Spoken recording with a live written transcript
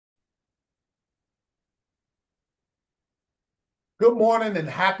Good morning and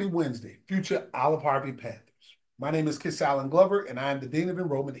happy Wednesday, future Olive Harvey Panthers. My name is Kiss Allen Glover, and I am the Dean of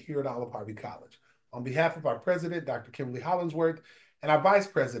Enrollment here at Olive Harvey College. On behalf of our president, Dr. Kimberly Hollingsworth, and our vice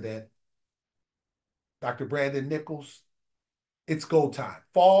president, Dr. Brandon Nichols, it's go time.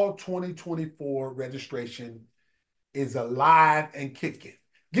 Fall 2024 registration is alive and kicking.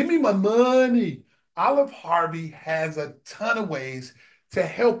 Give me my money. Olive Harvey has a ton of ways to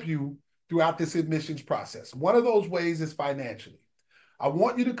help you throughout this admissions process. One of those ways is financially. I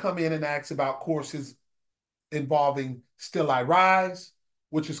want you to come in and ask about courses involving Still I Rise,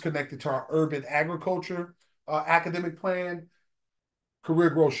 which is connected to our urban agriculture academic plan,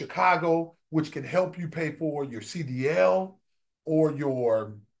 Career Growth Chicago, which can help you pay for your CDL or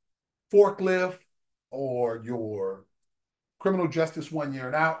your forklift or your criminal justice 1 year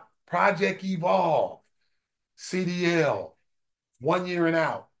and out, Project Evolve, CDL, 1 year and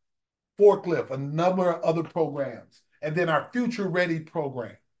out, forklift, a number of other programs, and then our Future Ready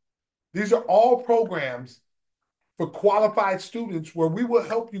program. These are all programs for qualified students where we will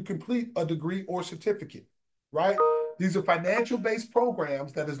help you complete a degree or certificate, right? These are financial based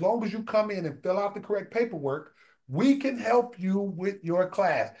programs that, as long as you come in and fill out the correct paperwork, we can help you with your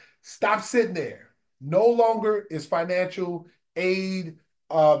class. Stop sitting there. No longer is financial aid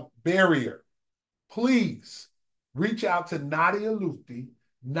a barrier. Please reach out to Nadia Lutfi,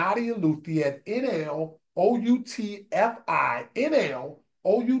 at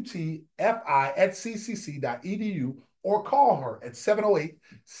NLOUTFI at ccc.edu, or call her at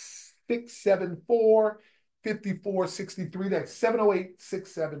 708-674-5463. That's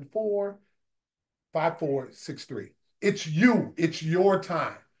 708-674-5463. It's you. It's your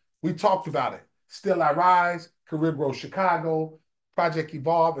time. We talked about it. Still I Rise, Career Growth Chicago, Project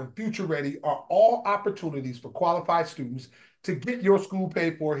Evolve, and Future Ready are all opportunities for qualified students to get your school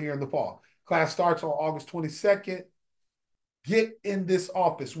paid for here in the fall. Class starts on August 22nd. Get in this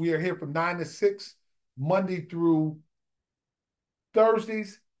office. We are here from 9 to 6, Monday through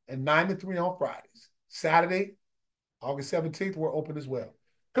Thursdays, and 9 to 3 on Fridays. Saturday, August 17th, we're open as well.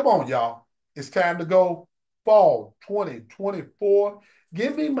 Come on, y'all. It's time to go. Fall 2024.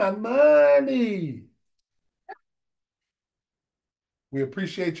 Give me my money. We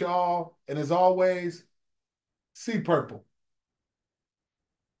appreciate y'all. And as always, see purple.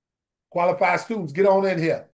 Qualified students, get on in here.